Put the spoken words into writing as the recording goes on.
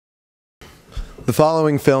The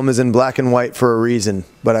following film is in black and white for a reason,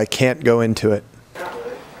 but I can't go into it.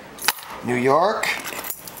 New York,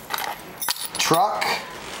 truck,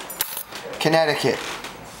 Connecticut.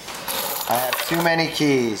 I have too many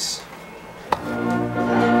keys.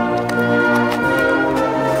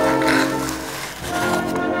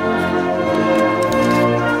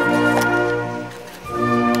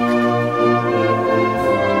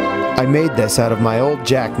 I made this out of my old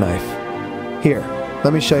jackknife. Here,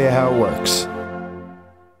 let me show you how it works.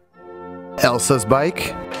 Elsa's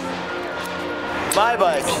bike. My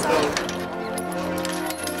bike.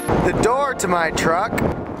 The door to my truck.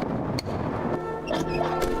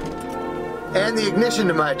 And the ignition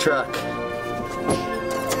to my truck.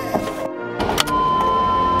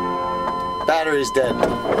 Battery's dead.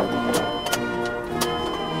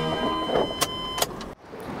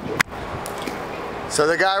 So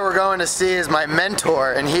the guy we're going to see is my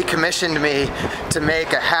mentor, and he commissioned me to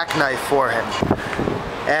make a hack knife for him.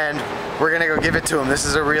 And we're gonna go give it to him. This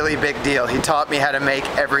is a really big deal. He taught me how to make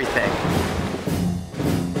everything.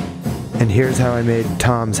 And here's how I made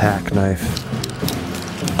Tom's hack knife.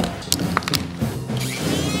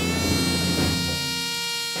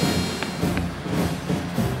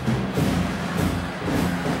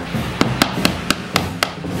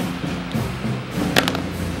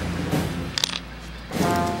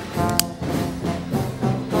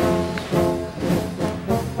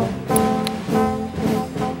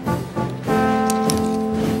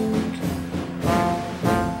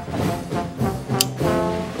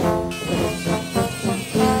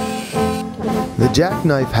 The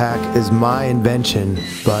jackknife hack is my invention,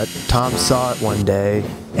 but Tom saw it one day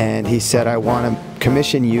and he said, I want to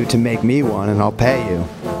commission you to make me one and I'll pay you.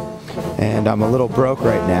 And I'm a little broke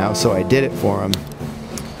right now, so I did it for him.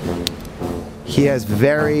 He has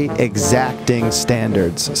very exacting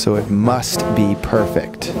standards, so it must be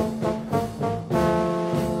perfect.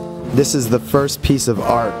 This is the first piece of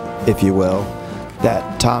art, if you will,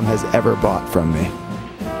 that Tom has ever bought from me.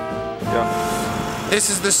 Yeah. This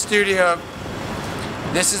is the studio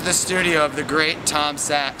of the great Tom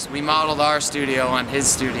Sachs. We modeled our studio on his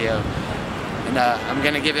studio. And I'm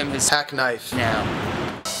gonna give him his hack knife now.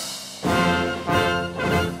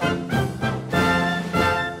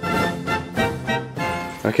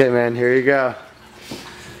 Okay, man, here you go.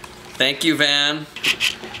 Thank you, Van.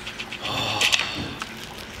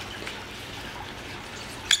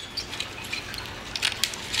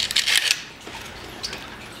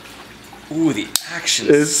 Ooh, the action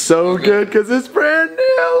is so good because it's brand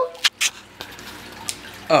new.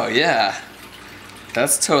 Oh yeah,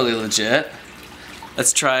 that's totally legit.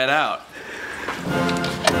 Let's try it out.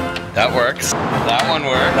 That works. That one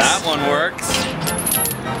works. That one works.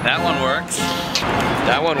 That one works.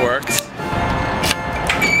 That one works.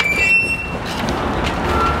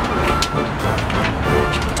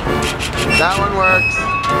 That one works.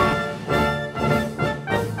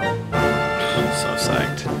 So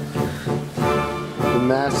psyched. The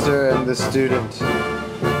master and the student.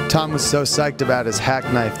 Tom was so psyched about his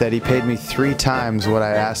hack knife that he paid me 3 times what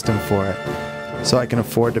I asked him for it, so I can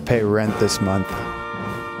afford to pay rent this month.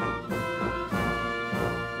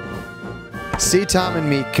 See Tom and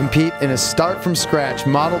me compete in a start-from-scratch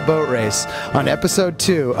model boat race on episode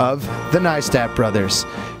 2 of The Neistat Brothers.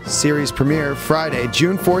 Series premiere Friday,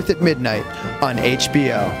 June 4th at midnight on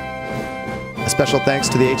HBO. A special thanks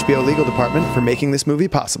to the HBO legal department for making this movie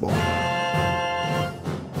possible.